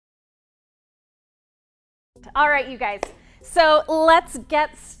All right, you guys. So let's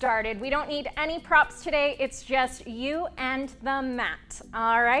get started. We don't need any props today. It's just you and the mat.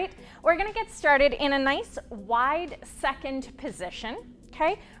 All right. We're going to get started in a nice wide second position.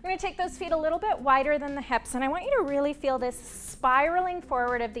 Okay. We're going to take those feet a little bit wider than the hips, and I want you to really feel this spiraling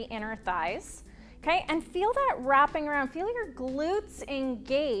forward of the inner thighs. Okay, and feel that wrapping around. Feel your glutes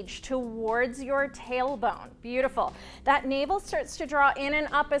engage towards your tailbone. Beautiful. That navel starts to draw in and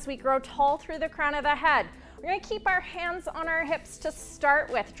up as we grow tall through the crown of the head. We're going to keep our hands on our hips to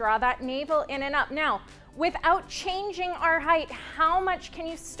start with. Draw that navel in and up. Now, without changing our height, how much can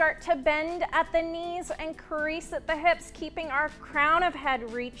you start to bend at the knees and crease at the hips, keeping our crown of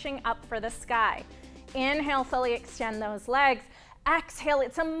head reaching up for the sky? Inhale, fully extend those legs. Exhale,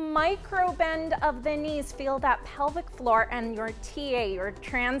 it's a micro bend of the knees. Feel that pelvic floor and your TA, your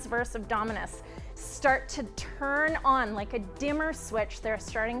transverse abdominis, start to turn on like a dimmer switch. They're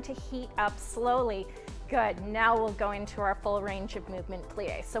starting to heat up slowly. Good, now we'll go into our full range of movement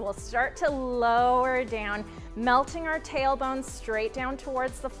plie. So we'll start to lower down, melting our tailbone straight down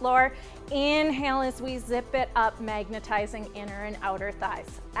towards the floor. Inhale as we zip it up, magnetizing inner and outer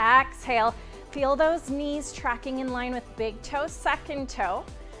thighs. Exhale. Feel those knees tracking in line with big toe, second toe.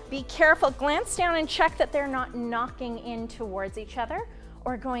 Be careful, glance down and check that they're not knocking in towards each other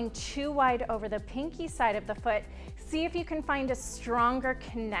or going too wide over the pinky side of the foot. See if you can find a stronger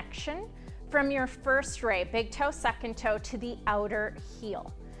connection from your first ray, big toe, second toe, to the outer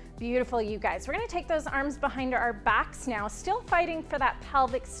heel. Beautiful, you guys. We're gonna take those arms behind our backs now, still fighting for that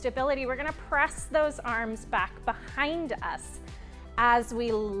pelvic stability. We're gonna press those arms back behind us as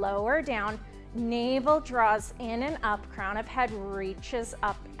we lower down. Navel draws in and up, crown of head reaches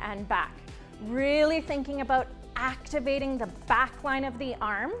up and back. Really thinking about activating the back line of the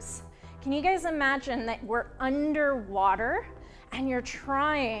arms. Can you guys imagine that we're underwater and you're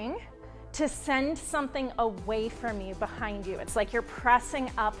trying to send something away from you behind you? It's like you're pressing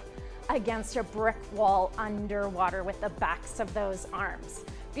up against a brick wall underwater with the backs of those arms.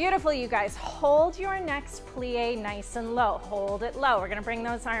 Beautiful, you guys. Hold your next plie nice and low. Hold it low. We're gonna bring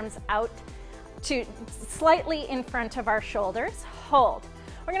those arms out to slightly in front of our shoulders. Hold.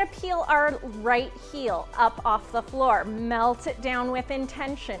 We're gonna peel our right heel up off the floor. Melt it down with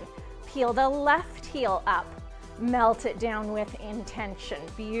intention. Peel the left heel up. Melt it down with intention.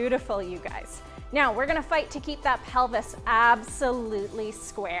 Beautiful, you guys. Now we're gonna fight to keep that pelvis absolutely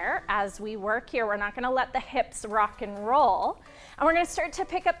square as we work here. We're not gonna let the hips rock and roll. And we're gonna start to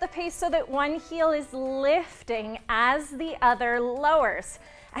pick up the pace so that one heel is lifting as the other lowers.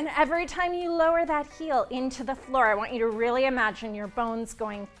 And every time you lower that heel into the floor, I want you to really imagine your bones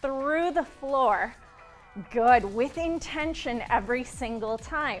going through the floor. Good, with intention every single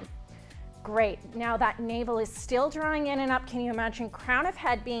time. Great, now that navel is still drawing in and up. Can you imagine crown of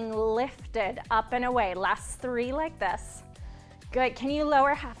head being lifted up and away? Last three like this. Good, can you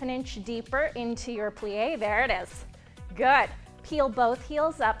lower half an inch deeper into your plie? There it is. Good, peel both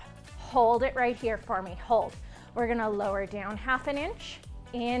heels up. Hold it right here for me, hold. We're gonna lower down half an inch.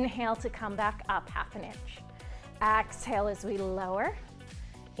 Inhale to come back up half an inch. Exhale as we lower.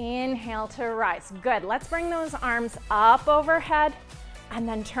 Inhale to rise. Good, let's bring those arms up overhead and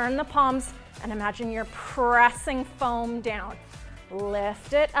then turn the palms and imagine you're pressing foam down.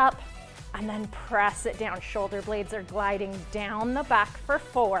 Lift it up and then press it down. Shoulder blades are gliding down the back for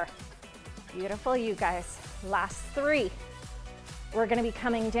 4. Beautiful, you guys. Last 3. We're gonna be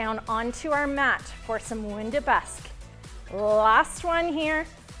coming down onto our mat for some WundaBesque. Last one here.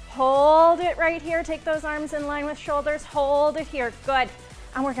 Hold it right here. Take those arms in line with shoulders. Hold it here. Good.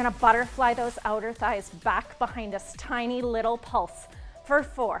 And we're gonna butterfly those outer thighs back behind us. Tiny little pulse for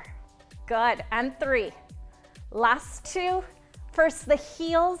 4. Good. And 3. Last 2. First, the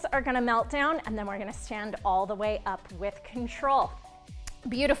heels are gonna melt down, and then we're gonna stand all the way up with control.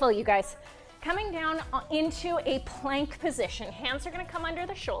 Beautiful, you guys. Coming down into a plank position. Hands are gonna come under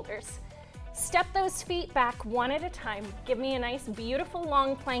the shoulders. Step those feet back one at a time. Give me a nice, beautiful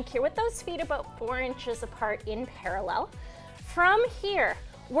long plank here with those feet about 4 inches apart in parallel. From here,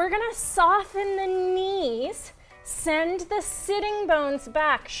 we're gonna soften the knees, send the sitting bones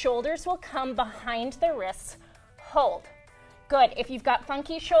back. Shoulders will come behind the wrists. Hold. Good. If you've got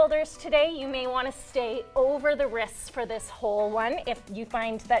funky shoulders today, you may want to stay over the wrists for this whole one if you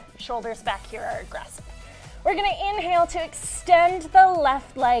find that shoulders back here are aggressive. We're going to inhale to extend the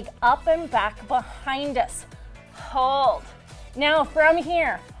left leg up and back behind us. Hold. Now from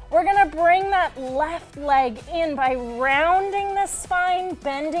here, we're going to bring that left leg in by rounding the spine,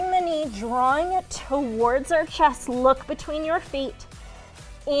 bending the knee, drawing it towards our chest. Look between your feet.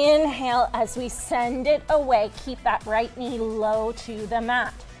 Inhale as we send it away. Keep that right knee low to the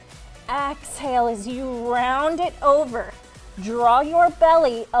mat. Exhale as you round it over. Draw your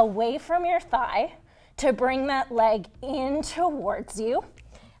belly away from your thigh to bring that leg in towards you.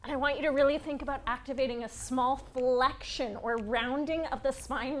 And I want you to really think about activating a small flexion or rounding of the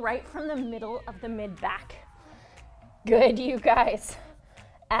spine right from the middle of the mid-back. Good, you guys.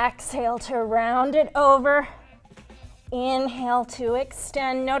 Exhale to round it over. Inhale to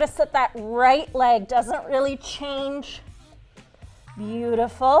extend. Notice that that right leg doesn't really change.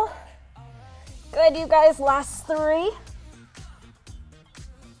 Beautiful. Good, you guys. Last 3.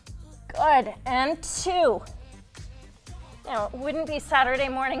 Good, and 2. Now, it wouldn't be Saturday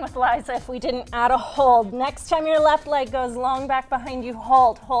morning with Liza if we didn't add a hold. Next time your left leg goes long back behind you,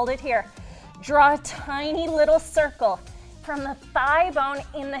 hold it here. Draw a tiny little circle from the thigh bone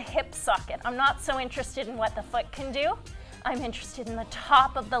in the hip socket. I'm not so interested in what the foot can do. I'm interested in the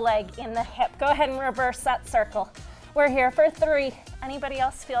top of the leg in the hip. Go ahead and reverse that circle. We're here for 3. Anybody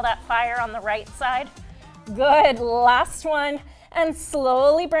else feel that fire on the right side? Good, last one. And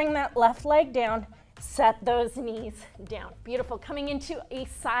slowly bring that left leg down. Set those knees down. Beautiful. Coming into a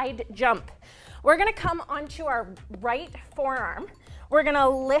side jump. We're gonna come onto our right forearm. We're gonna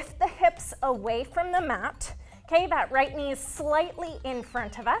lift the hips away from the mat. Okay, that right knee is slightly in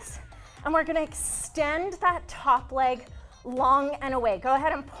front of us. And we're gonna extend that top leg long and away. Go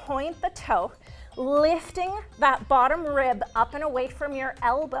ahead and point the toe, lifting that bottom rib up and away from your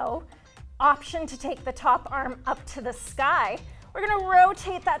elbow. Option to take the top arm up to the sky. We're gonna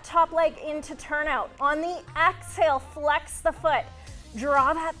rotate that top leg into turnout. On the exhale, flex the foot.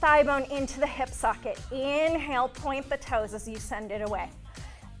 Draw that thigh bone into the hip socket. Inhale, point the toes as you send it away.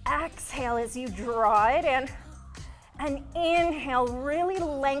 Exhale as you draw it in. And inhale, really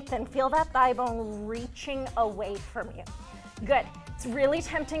lengthen. Feel that thigh bone reaching away from you. Good. It's really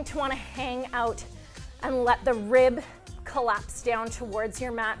tempting to want to hang out and let the rib collapse down towards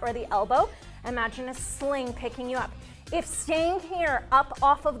your mat or the elbow. Imagine a sling picking you up. If staying here up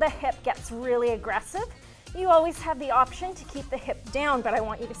off of the hip gets really aggressive, you always have the option to keep the hip down, but I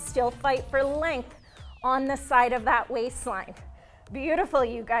want you to still fight for length on the side of that waistline. Beautiful,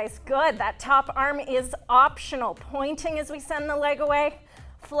 you guys. Good. That top arm is optional. Pointing as we send the leg away,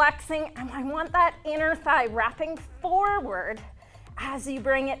 flexing, and I want that inner thigh wrapping forward as you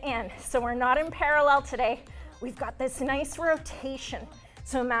bring it in. So we're not in parallel today. We've got this nice rotation.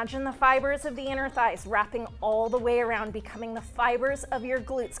 So imagine the fibers of the inner thighs wrapping all the way around, becoming the fibers of your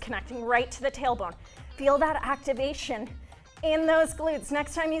glutes, connecting right to the tailbone. Feel that activation in those glutes.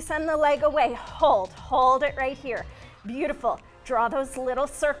 Next time you send the leg away, hold it right here. Beautiful. Draw those little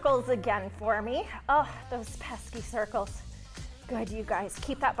circles again for me. Oh, those pesky circles. Good, you guys.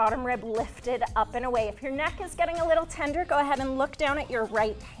 Keep that bottom rib lifted up and away. If your neck is getting a little tender, go ahead and look down at your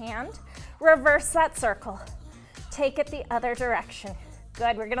right hand. Reverse that circle. Take it the other direction.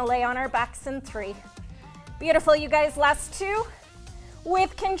 Good, we're gonna lay on our backs in 3. Beautiful, you guys, last 2.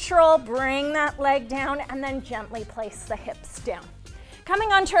 With control, bring that leg down and then gently place the hips down.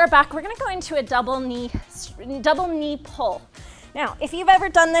 Coming onto our back, we're gonna go into a double knee pull. Now, if you've ever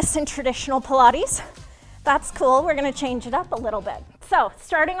done this in traditional Pilates, that's cool. We're gonna change it up a little bit. So,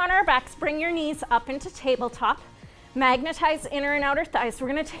 starting on our backs, bring your knees up into tabletop. Magnetize inner and outer thighs. We're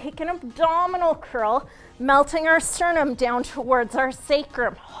gonna take an abdominal curl, melting our sternum down towards our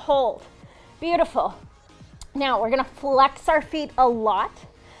sacrum. Hold. Beautiful. Now we're gonna flex our feet a lot,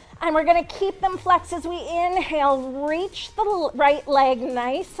 and we're gonna keep them flexed as we inhale. Reach the right leg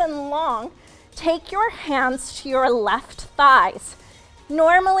nice and long. Take your hands to your left thighs.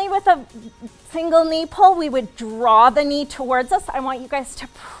 Normally with a single knee pull, we would draw the knee towards us. I want you guys to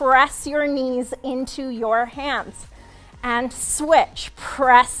press your knees into your hands and switch.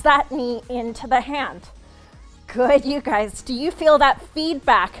 Press that knee into the hand. Good, you guys. Do you feel that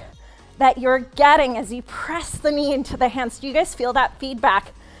feedback that you're getting as you press the knee into the hands? Do you guys feel that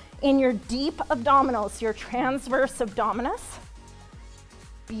feedback in your deep abdominals, your transverse abdominis?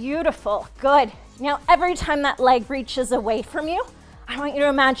 Beautiful. Good. Now, every time that leg reaches away from you, I want you to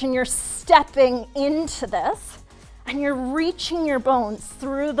imagine you're stepping into this and you're reaching your bones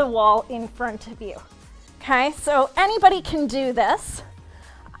through the wall in front of you. Okay, so anybody can do this,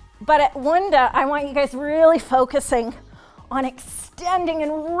 but at Wunda, I want you guys really focusing on extending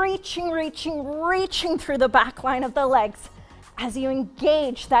and reaching through the back line of the legs as you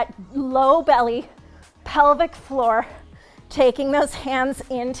engage that low belly, pelvic floor, taking those hands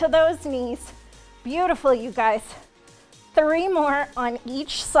into those knees. Beautiful, you guys. 3 more on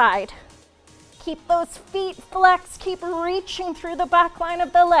each side. Keep those feet flexed, keep reaching through the back line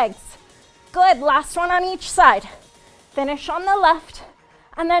of the legs. Good, last one on each side. Finish on the left,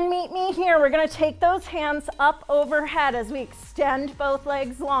 and then meet me here. We're gonna take those hands up overhead as we extend both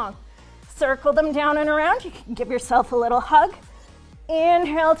legs long. Circle them down and around. You can give yourself a little hug.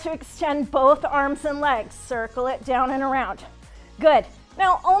 Inhale to extend both arms and legs. Circle it down and around. Good.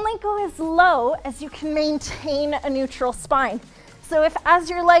 Now only go as low as you can maintain a neutral spine. So if as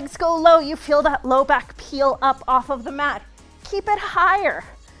your legs go low, you feel that low back peel up off of the mat, keep it higher.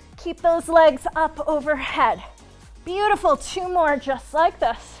 Keep those legs up overhead. Beautiful. 2 more just like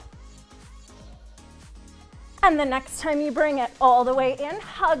this. And the next time you bring it all the way in,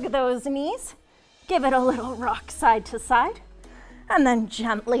 hug those knees. Give it a little rock side to side. And then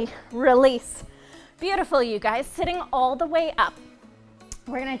gently release. Beautiful, you guys. Sitting all the way up.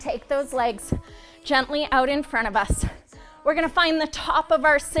 We're gonna take those legs gently out in front of us. We're gonna find the top of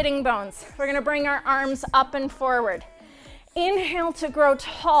our sitting bones. We're gonna bring our arms up and forward. Inhale to grow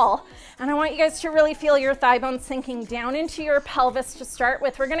tall. And I want you guys to really feel your thigh bones sinking down into your pelvis to start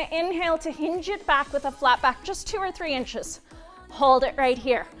with. We're gonna inhale to hinge it back with a flat back, just 2 or 3 inches. Hold it right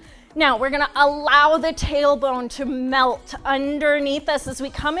here. Now we're gonna allow the tailbone to melt underneath us as we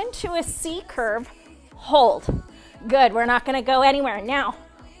come into a C curve. Hold. Good, we're not gonna go anywhere. Now,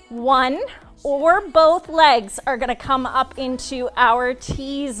 one or both legs are gonna come up into our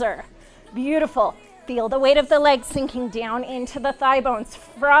teaser. Beautiful. Feel the weight of the legs sinking down into the thigh bones.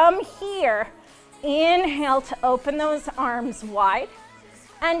 From here, inhale to open those arms wide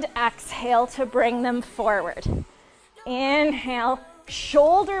and exhale to bring them forward. Inhale,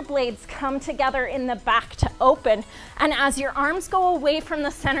 shoulder blades come together in the back to open. And as your arms go away from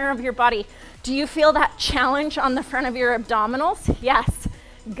the center of your body, do you feel that challenge on the front of your abdominals? Yes,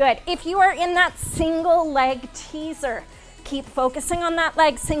 good. If you are in that single leg teaser, keep focusing on that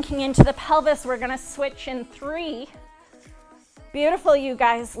leg sinking into the pelvis. We're gonna switch in 3. Beautiful, you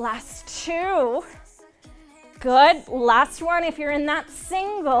guys. Last 2. Good. Last one. If you're in that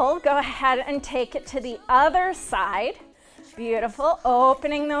single, go ahead and take it to the other side. Beautiful.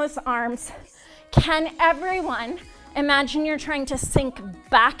 Opening those arms. Can everyone imagine you're trying to sink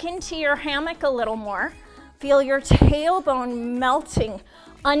back into your hammock a little more? Feel your tailbone melting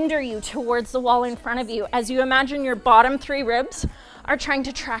under you towards the wall in front of you as you imagine your bottom 3 ribs are trying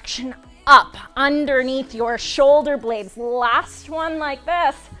to traction up underneath your shoulder blades. Last one like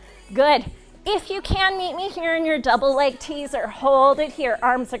this. Good. If you can, meet me here in your double leg teaser. Hold it here.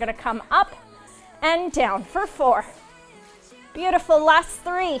 Arms are gonna come up and down for 4. Beautiful. Last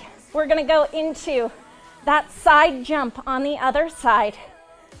 3. We're gonna go into that side jump on the other side.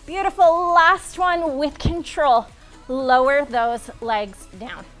 Beautiful. Last one with control. Lower those legs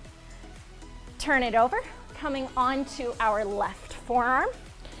down. Turn it over, coming onto our left forearm.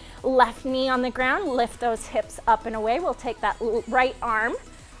 Left knee on the ground, lift those hips up and away. We'll take that right arm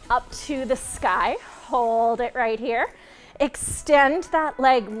up to the sky. Hold it right here. Extend that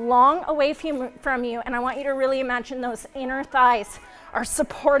leg long away from you, and I want you to really imagine those inner thighs are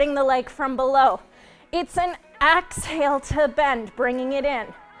supporting the leg from below. It's an exhale to bend, bringing it in.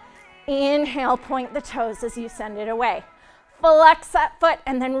 Inhale, point the toes as you send it away. Flex that foot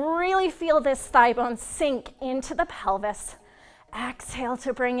and then really feel this thigh bone sink into the pelvis. Exhale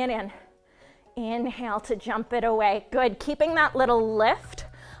to bring it in. Inhale to jump it away. Good, keeping that little lift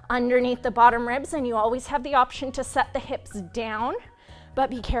underneath the bottom ribs, and you always have the option to set the hips down, but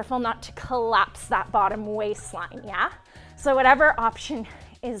be careful not to collapse that bottom waistline, yeah? So whatever option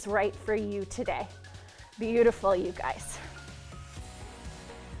is right for you today. Beautiful, you guys.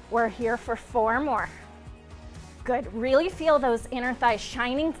 We're here for 4 more. Good, really feel those inner thighs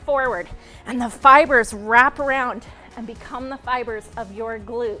shining forward and the fibers wrap around and become the fibers of your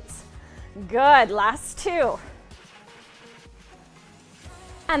glutes. Good, last 2.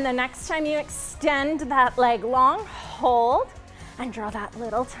 And the next time you extend that leg long, hold and draw that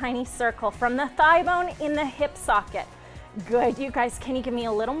little tiny circle from the thigh bone in the hip socket. Good, you guys, can you give me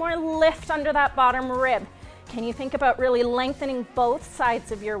a little more lift under that bottom rib? Can you think about really lengthening both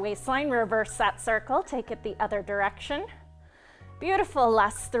sides of your waistline? Reverse that circle, take it the other direction. Beautiful,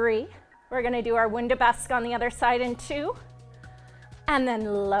 last 3. We're gonna do our WundaBar on the other side in 2. And then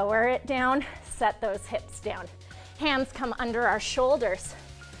lower it down, set those hips down. Hands come under our shoulders.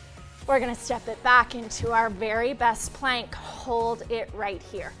 We're gonna step it back into our very best plank. Hold it right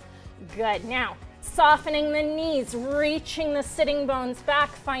here. Good, now, softening the knees, reaching the sitting bones back.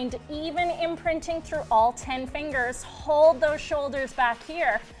 Find even imprinting through all 10 fingers. Hold those shoulders back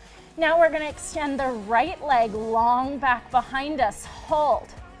here. Now we're gonna extend the right leg long back behind us. Hold.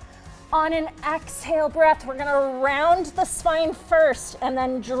 On an exhale breath, we're gonna round the spine first and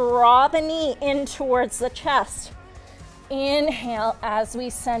then draw the knee in towards the chest. Inhale as we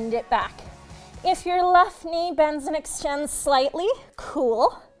send it back. If your left knee bends and extends slightly,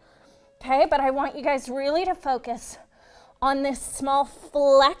 cool. Okay, but I want you guys really to focus on this small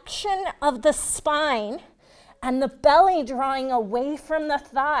flexion of the spine and the belly drawing away from the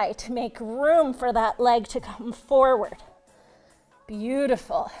thigh to make room for that leg to come forward.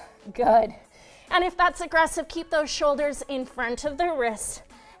 Beautiful, good. And if that's aggressive, keep those shoulders in front of the wrist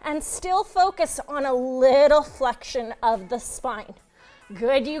and still focus on a little flexion of the spine.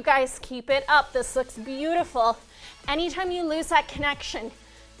 Good, you guys, keep it up. This looks beautiful. Anytime you lose that connection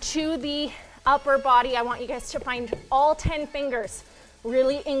to the upper body, I want you guys to find all 10 fingers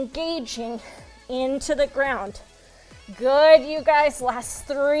really engaging into the ground. Good, you guys, last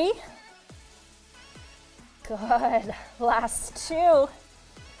 3. Good, last 2.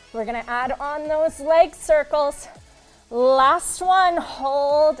 We're gonna add on those leg circles. Last one,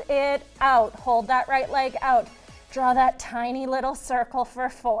 hold it out. Hold that right leg out. Draw that tiny little circle for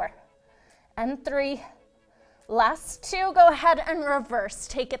 4 and 3. Last 2, go ahead and reverse.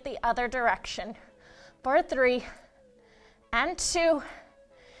 Take it the other direction for 3 and 2.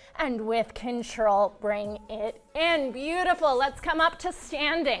 And with control, bring it in. Beautiful. Let's come up to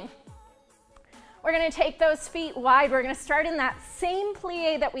standing. We're going to take those feet wide. We're going to start in that same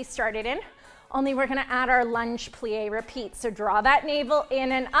plie that we started in, only we're going to add our lunge plie repeat. So draw that navel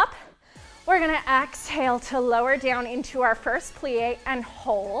in and up. We're going to exhale to lower down into our first plie and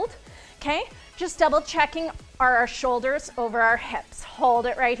hold. Okay? Just double checking, are our shoulders over our hips? Hold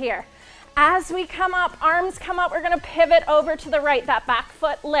it right here. As we come up, arms come up, we're gonna pivot over to the right. That back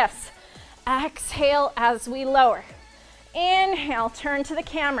foot lifts. Exhale as we lower. Inhale, turn to the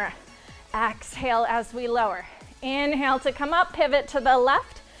camera. Exhale as we lower. Inhale to come up, pivot to the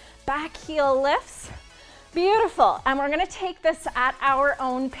left. Back heel lifts. Beautiful. And we're gonna take this at our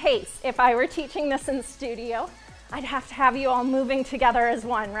own pace. If I were teaching this in studio, I'd have to have you all moving together as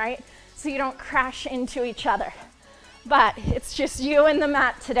one, right? So you don't crash into each other. But it's just you and the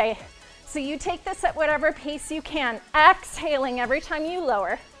mat today. So you take this at whatever pace you can, exhaling every time you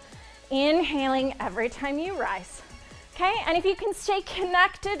lower, inhaling every time you rise. Okay, and if you can stay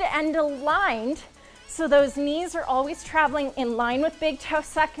connected and aligned, so those knees are always traveling in line with big toe,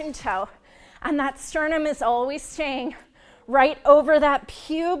 second toe, and that sternum is always staying right over that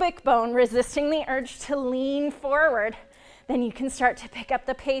pubic bone, resisting the urge to lean forward, then you can start to pick up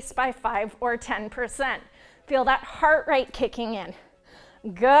the pace by 5 or 10%. Feel that heart rate kicking in.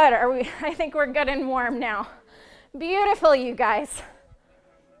 Good, I think we're good and warm now. Beautiful, you guys.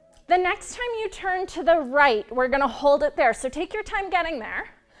 The next time you turn to the right, we're gonna hold it there. So take your time getting there.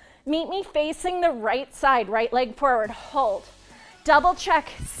 Meet me facing the right side, right leg forward, hold. Double check,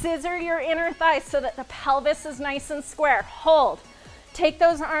 scissor your inner thighs so that the pelvis is nice and square, hold. Take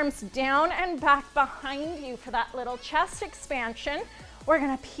those arms down and back behind you for that little chest expansion. We're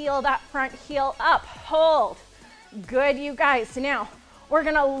gonna peel that front heel up, hold. Good, you guys. Now, we're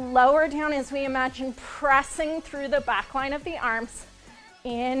gonna lower down as we imagine pressing through the back line of the arms.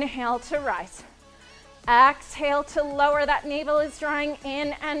 Inhale to rise. Exhale to lower. That navel is drawing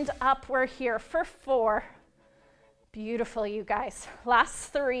in and up. We're here for 4. Beautiful, you guys.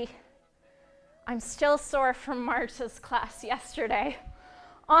 Last 3. I'm still sore from Marta's class yesterday.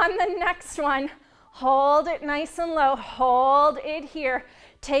 On the next one, hold it nice and low. Hold it here.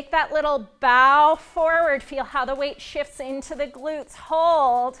 Take that little bow forward. Feel how the weight shifts into the glutes.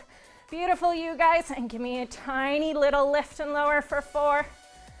 Hold. Beautiful, you guys. And give me a tiny little lift and lower for 4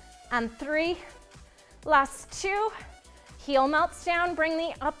 and 3. Last 2. Heel melts down. Bring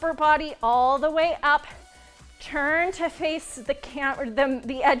the upper body all the way up. Turn to face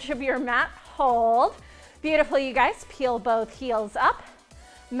the edge of your mat. Hold. Beautiful, you guys. Peel both heels up.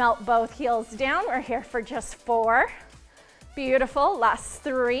 Melt both heels down. We're here for just 4. Beautiful. Last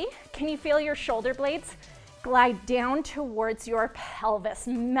 3. Can you feel your shoulder blades glide down towards your pelvis?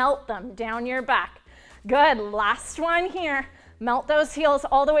 Melt them down your back. Good. Last one here. Melt those heels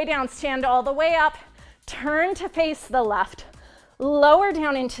all the way down. Stand all the way up. Turn to face the left. Lower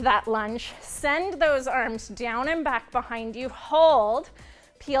down into that lunge. Send those arms down and back behind you. Hold.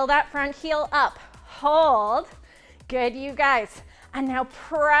 Peel that front heel up. Hold. Good, you guys. And now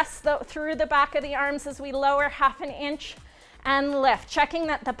press through the back of the arms as we lower 1/2 inch and lift, checking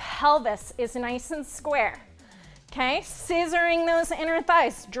that the pelvis is nice and square. Okay, scissoring those inner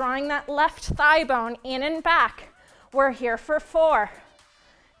thighs, drawing that left thigh bone in and back. We're here for 4.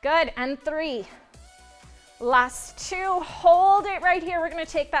 Good, and 3. Last 2, hold it right here. We're gonna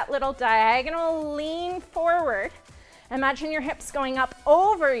take that little diagonal lean forward. Imagine your hips going up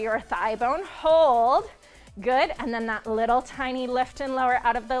over your thigh bone, hold. Good, and then that little tiny lift and lower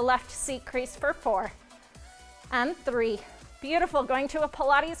out of the left seat crease for 4 and 3. Beautiful, going to a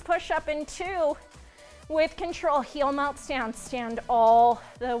Pilates push-up in 2. With control, heel melts down, stand all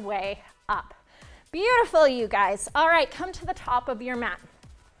the way up. Beautiful, you guys. All right, come to the top of your mat,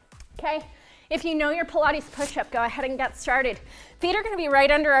 okay? If you know your Pilates push-up, go ahead and get started. Feet are gonna be right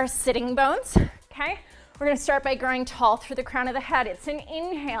under our sitting bones, okay? We're gonna start by growing tall through the crown of the head. It's an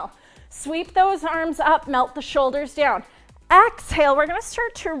inhale. Sweep those arms up, melt the shoulders down. Exhale, we're gonna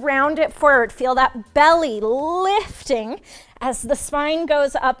start to round it forward. Feel that belly lifting as the spine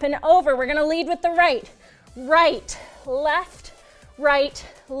goes up and over. We're gonna lead with the right,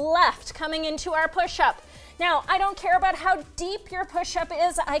 left, coming into our push-up. Now, I don't care about how deep your push-up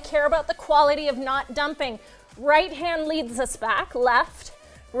is, I care about the quality of not dumping. Right hand leads us back, left,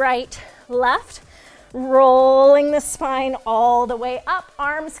 right, left. Rolling the spine all the way up,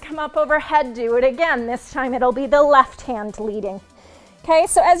 arms come up overhead, do it again. This time it'll be the left hand leading. Okay,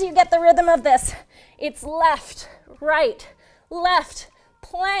 so as you get the rhythm of this, it's left,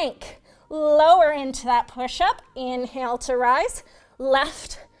 plank, lower into that push-up, inhale to rise,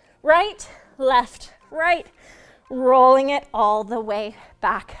 left, right, rolling it all the way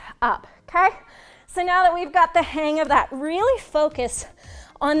back up, okay? So now that we've got the hang of that, really focus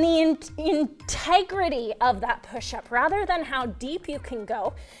on the integrity of that push-up rather than how deep you can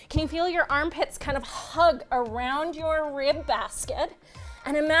go. Can you feel your armpits kind of hug around your rib basket?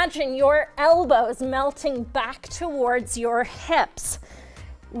 And imagine your elbows melting back towards your hips.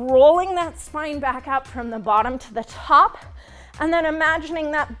 Rolling that spine back up from the bottom to the top. And then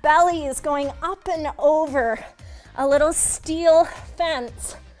imagining that belly is going up and over a little steel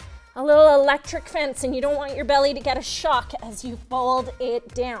fence, a little electric fence, and you don't want your belly to get a shock as you fold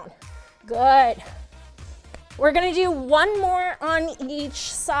it down. Good. We're gonna do one more on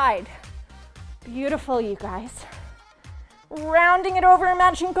each side. Beautiful, you guys. Rounding it over,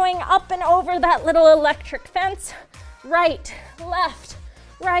 imagine going up and over that little electric fence. Right, left,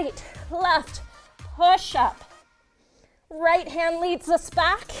 push up. Right hand leads us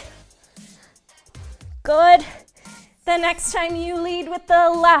back. Good. The next time you lead with the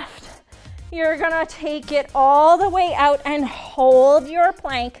left, you're gonna take it all the way out and hold your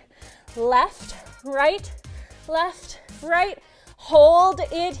plank. Left, right, hold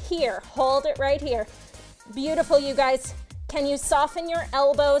it here, hold it right here. Beautiful, you guys. Can you soften your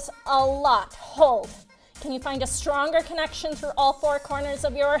elbows a lot? Hold. Can you find a stronger connection through all four corners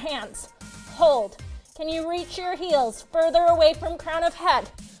of your hands? Hold. Can you reach your heels further away from crown of head?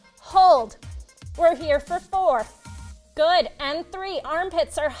 Hold. We're here for 4. Good, and 3.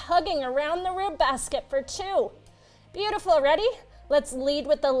 Armpits are hugging around the rib basket for 2. Beautiful, ready? Let's lead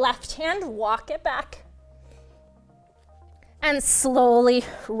with the left hand, walk it back. And slowly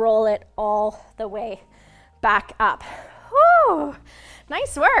roll it all the way back up. Whew,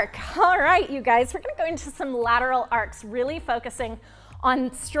 nice work. All right, you guys, we're gonna go into some lateral arcs, really focusing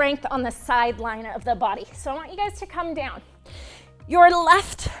on strength on the sideline of the body. So I want you guys to come down. Your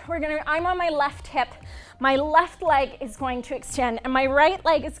left, I'm on my left hip. My left leg is going to extend and my right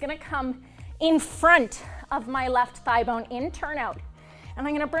leg is gonna come in front of my left thigh bone in turn out. And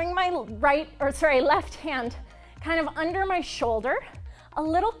I'm gonna bring my left hand kind of under my shoulder, a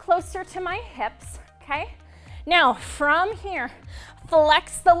little closer to my hips, okay? Now from here,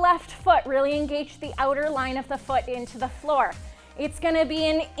 flex the left foot, really engage the outer line of the foot into the floor. It's gonna be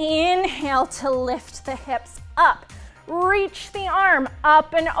an inhale to lift the hips up. Reach the arm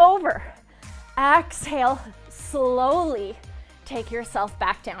up and over. Exhale, slowly take yourself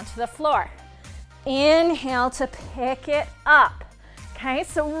back down to the floor. Inhale to pick it up. Okay,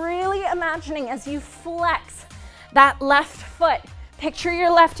 so really imagining as you flex that left foot, picture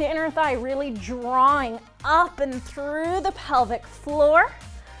your left inner thigh really drawing up and through the pelvic floor.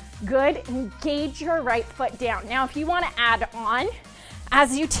 Good, engage your right foot down. Now, if you want to add on,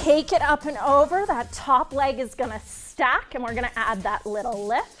 as you take it up and over, that top leg is gonna stack and we're gonna add that little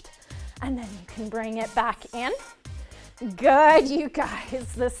lift and then you can bring it back in. Good, you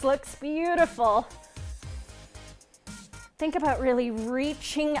guys, this looks beautiful. Think about really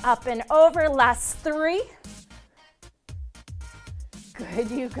reaching up and over. Last 3. Good,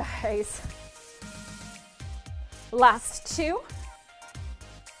 you guys. Last 2.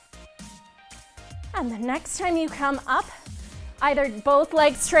 And the next time you come up, either both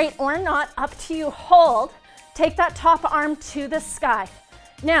legs straight or not, up to you, hold. Take that top arm to the sky.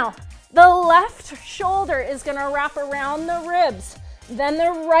 Now, the left shoulder is gonna wrap around the ribs. Then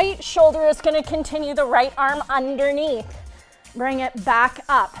the right shoulder is gonna continue the right arm underneath. Bring it back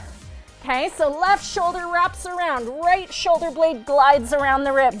up. Okay, so left shoulder wraps around, right shoulder blade glides around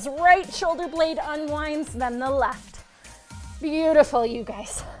the ribs, right shoulder blade unwinds, then the left. Beautiful, you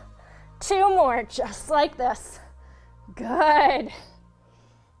guys. 2 more, just like this. Good.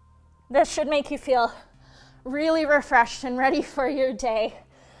 This should make you feel really refreshed and ready for your day.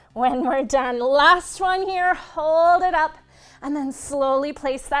 when we're done. Last one here, hold it up, and then slowly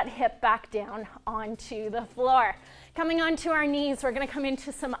place that hip back down onto the floor. Coming onto our knees, we're gonna come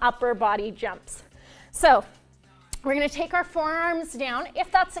into some upper body jumps. So we're gonna take our forearms down,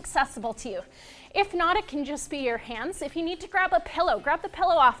 if that's accessible to you. If not, it can just be your hands. If you need to grab a pillow, grab the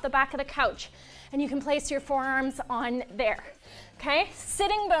pillow off the back of the couch, and you can place your forearms on there, okay?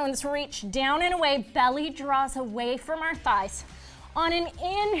 Sitting bones reach down and away, belly draws away from our thighs. On an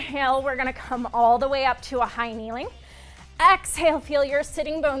inhale, we're gonna come all the way up to a high kneeling. Exhale, feel your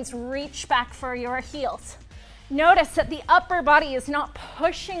sitting bones reach back for your heels. Notice that the upper body is not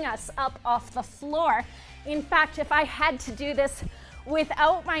pushing us up off the floor. In fact, if I had to do this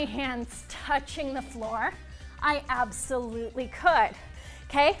without my hands touching the floor, I absolutely could,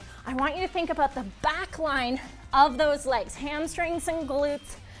 okay? I want you to think about the back line of those legs. Hamstrings and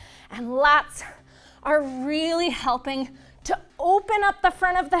glutes and lats are really helping to open up the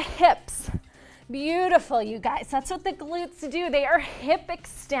front of the hips. Beautiful, you guys. That's what the glutes do. They are hip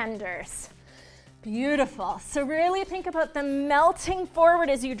extenders. Beautiful. So really think about them melting forward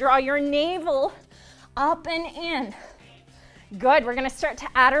as you draw your navel up and in. Good. We're going to start to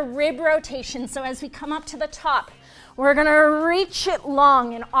add a rib rotation. So as we come up to the top, we're going to reach it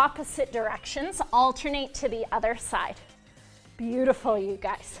long in opposite directions, alternate to the other side. Beautiful, you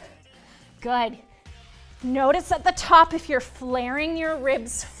guys. Good. Notice at the top if you're flaring your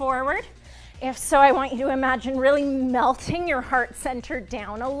ribs forward. If so, I want you to imagine really melting your heart center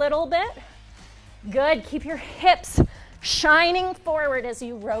down a little bit. Good. Keep your hips shining forward as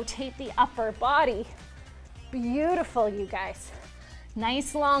you rotate the upper body. Beautiful, you guys.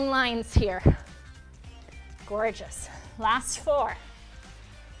 Nice long lines here. Gorgeous. Last 4.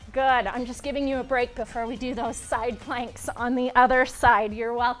 Good. I'm just giving you a break before we do those side planks on the other side.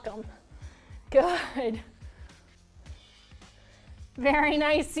 You're welcome. Good. Very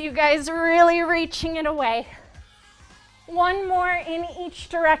nice, you guys. Really reaching it away. One more in each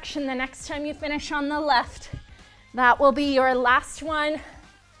direction the next time you finish on the left. That will be your last one.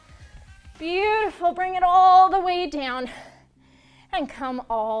 Beautiful. Bring it all the way down and come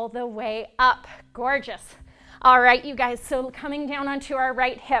all the way up. Gorgeous. All right, you guys, so coming down onto our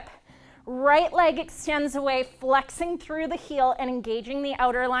right hip. Right leg extends away, flexing through the heel and engaging the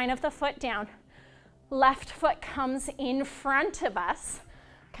outer line of the foot down. Left foot comes in front of us,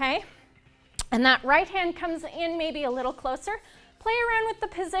 okay? And that right hand comes in maybe a little closer. Play around with the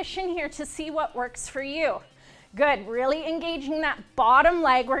position here to see what works for you. Good, really engaging that bottom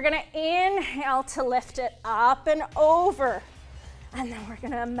leg. We're gonna inhale to lift it up and over. And then we're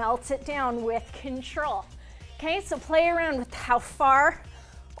gonna melt it down with control. Okay, so play around with how far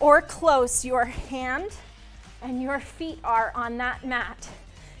or close your hand and your feet are on that mat.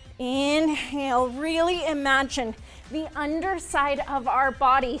 Inhale, really imagine the underside of our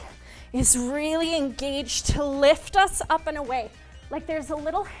body is really engaged to lift us up and away. Like there's a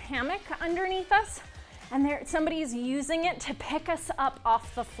little hammock underneath us and somebody's using it to pick us up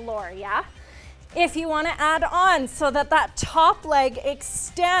off the floor, yeah? If you want to add on so that that top leg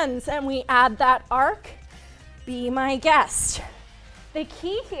extends and we add that arc, be my guest. The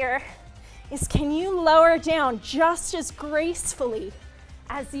key here is can you lower down just as gracefully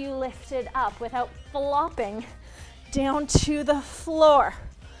as you lift it up without flopping down to the floor.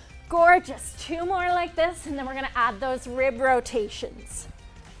 Gorgeous. 2 more like this, and then we're going to add those rib rotations.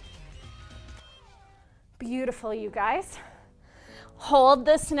 Beautiful, you guys. Hold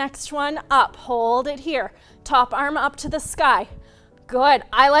this next one up. Hold it here. Top arm up to the sky. Good.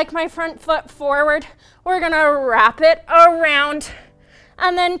 I like my front foot forward. We're going to wrap it around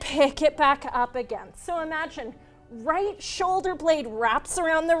and then pick it back up again. So imagine right shoulder blade wraps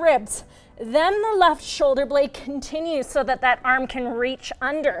around the ribs. Then the left shoulder blade continues so that that arm can reach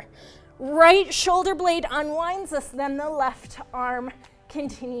under. Right shoulder blade unwinds us, then the left arm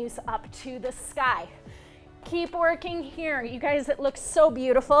continues up to the sky. Keep working here. You guys, it looks so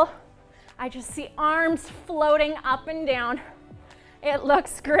beautiful. I just see arms floating up and down. It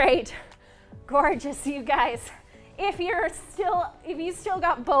looks great. Gorgeous, you guys. If you still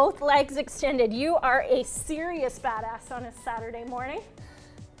got both legs extended, you are a serious badass on a Saturday morning.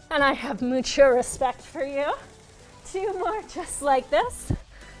 And I have mucho respect for you. 2 more just like this.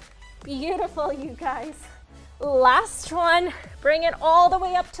 Beautiful, you guys. Last one. Bring it all the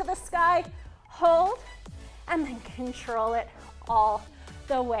way up to the sky. Hold, and then control it all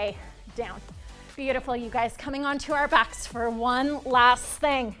the way down. Beautiful, you guys. Coming onto our backs for one last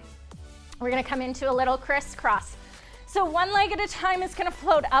thing. We're gonna come into a little crisscross. So one leg at a time is gonna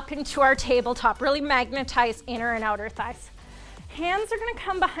float up into our tabletop, really magnetize inner and outer thighs. Hands are gonna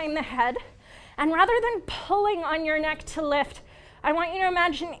come behind the head, and rather than pulling on your neck to lift, I want you to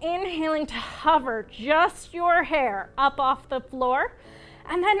imagine inhaling to hover just your hair up off the floor.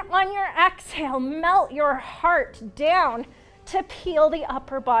 And then on your exhale, melt your heart down to peel the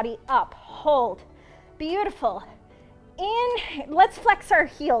upper body up. Hold. Beautiful. Let's flex our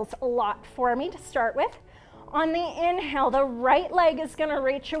heels a lot for me to start with. On the inhale, the right leg is going to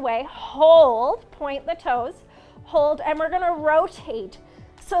reach away. Hold, point the toes. Hold, and we're going to rotate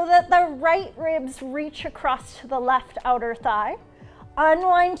so that the right ribs reach across to the left outer thigh.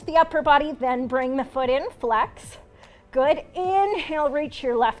 Unwind the upper body, then bring the foot in, flex. Good. Inhale, reach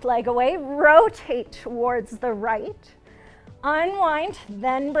your left leg away. Rotate towards the right. Unwind,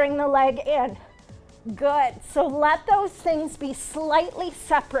 then bring the leg in. Good. So let those things be slightly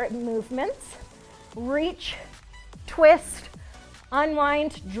separate movements. Reach, twist,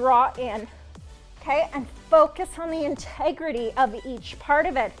 unwind, draw in. Okay, and focus on the integrity of each part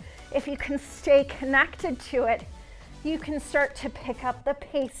of it. If you can stay connected to it, you can start to pick up the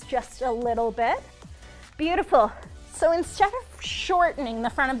pace just a little bit. Beautiful. So instead of shortening the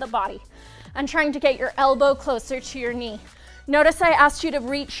front of the body and trying to get your elbow closer to your knee, notice I asked you to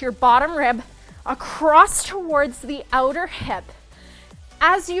reach your bottom rib across towards the outer hip.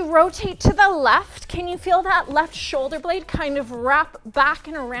 As you rotate to the left, can you feel that left shoulder blade kind of wrap back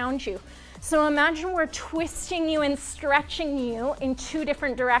and around you? So imagine we're twisting you and stretching you in two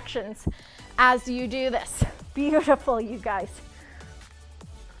different directions as you do this. Beautiful, you guys.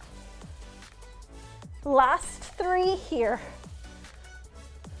 Last 3 here.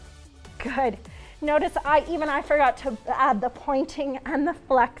 Good. Notice I forgot to add the pointing and the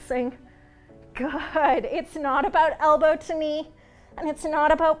flexing. Good. It's not about elbow to knee, and it's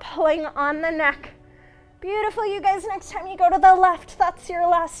not about pulling on the neck. Beautiful, you guys. Next time you go to the left, that's your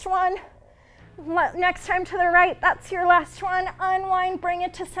last one. Next time to the right, that's your last one. Unwind, bring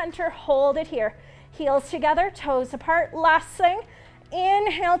it to center, hold it here. Heels together, toes apart. Last thing,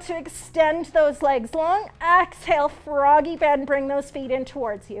 inhale to extend those legs long. Exhale, froggy bend, bring those feet in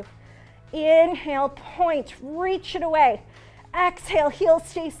towards you. Inhale, point, reach it away. Exhale, heels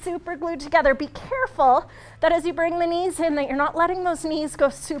stay super glued together. Be careful that as you bring the knees in, that you're not letting those knees go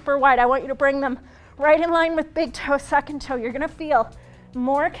super wide. I want you to bring them right in line with big toe, second toe. You're gonna feel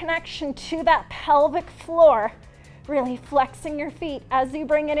more connection to that pelvic floor, really flexing your feet. As you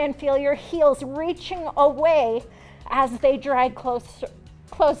bring it in, feel your heels reaching away as they drag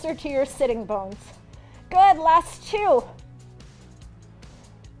closer to your sitting bones. Good, last 2.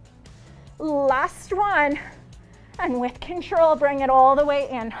 Last one. And with control, bring it all the way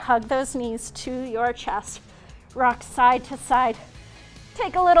in. Hug those knees to your chest. Rock side to side.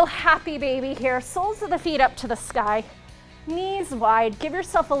 Take a little happy baby here. Soles of the feet up to the sky. Knees wide. Give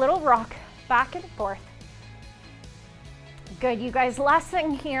yourself a little rock back and forth. Good, you guys. Last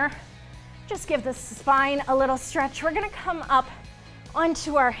thing here. Just give the spine a little stretch. We're going to come up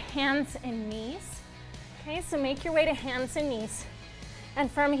onto our hands and knees. Okay, so make your way to hands and knees. And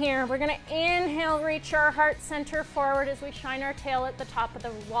from here, we're gonna inhale, reach our heart center forward as we shine our tail at the top of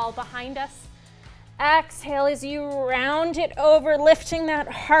the wall behind us. Exhale as you round it over, lifting that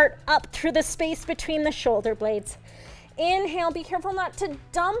heart up through the space between the shoulder blades. Inhale, be careful not to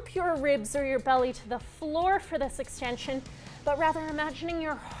dump your ribs or your belly to the floor for this extension, but rather imagining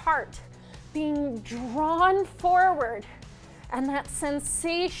your heart being drawn forward and that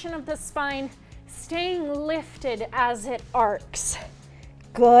sensation of the spine staying lifted as it arcs.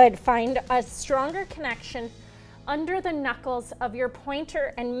 Good. Find a stronger connection under the knuckles of your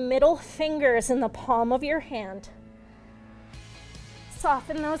pointer and middle fingers in the palm of your hand.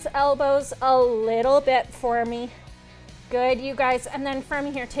 Soften those elbows a little bit for me. Good, you guys. And then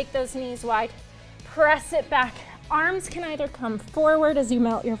from here, take those knees wide. Press it back. Arms can either come forward as you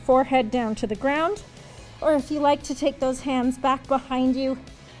melt your forehead down to the ground, or if you like to take those hands back behind you,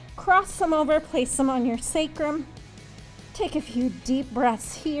 cross them over, place them on your sacrum. Take a few deep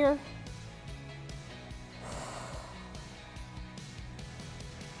breaths here.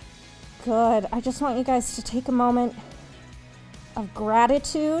 Good. I just want you guys to take a moment of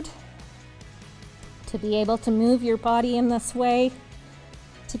gratitude to be able to move your body in this way,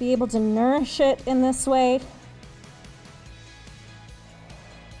 to be able to nourish it in this way.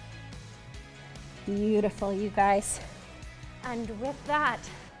 Beautiful, you guys. And with that,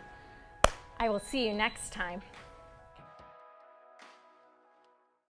 I will see you next time.